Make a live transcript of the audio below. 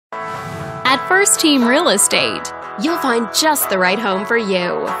At First Team Real Estate, you'll find just the right home for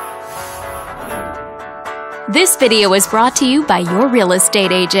you. This video is brought to you by your real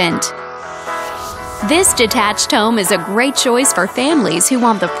estate agent. This detached home is a great choice for families who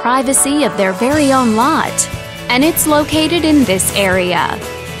want the privacy of their very own lot, and it's located in this area.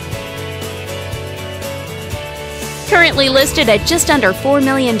 Currently listed at just under $4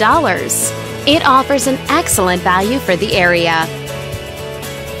 million, it offers an excellent value for the area.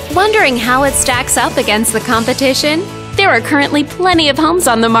 Wondering how it stacks up against the competition? There are currently plenty of homes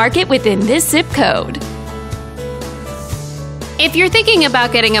on the market within this zip code. If you're thinking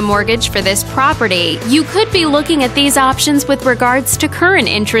about getting a mortgage for this property, you could be looking at these options with regards to current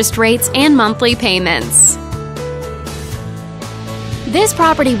interest rates and monthly payments. This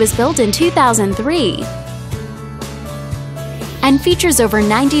property was built in 2003 and features over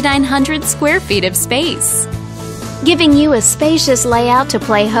 9,900 square feet of space, giving you a spacious layout to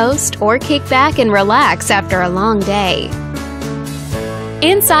play host or kick back and relax after a long day.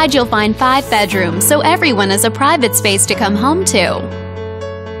 Inside, you'll find 5 bedrooms, so everyone has a private space to come home to,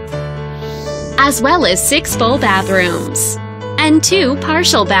 as well as 6 full bathrooms and 2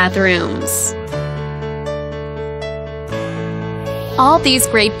 partial bathrooms. All these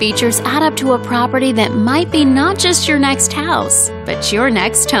great features add up to a property that might be not just your next house, but your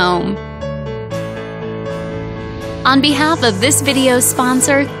next home. On behalf of this video's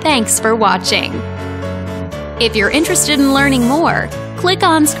sponsor, thanks for watching. If you're interested in learning more, click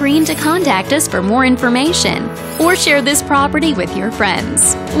on screen to contact us for more information or share this property with your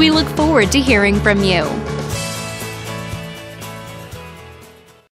friends. We look forward to hearing from you.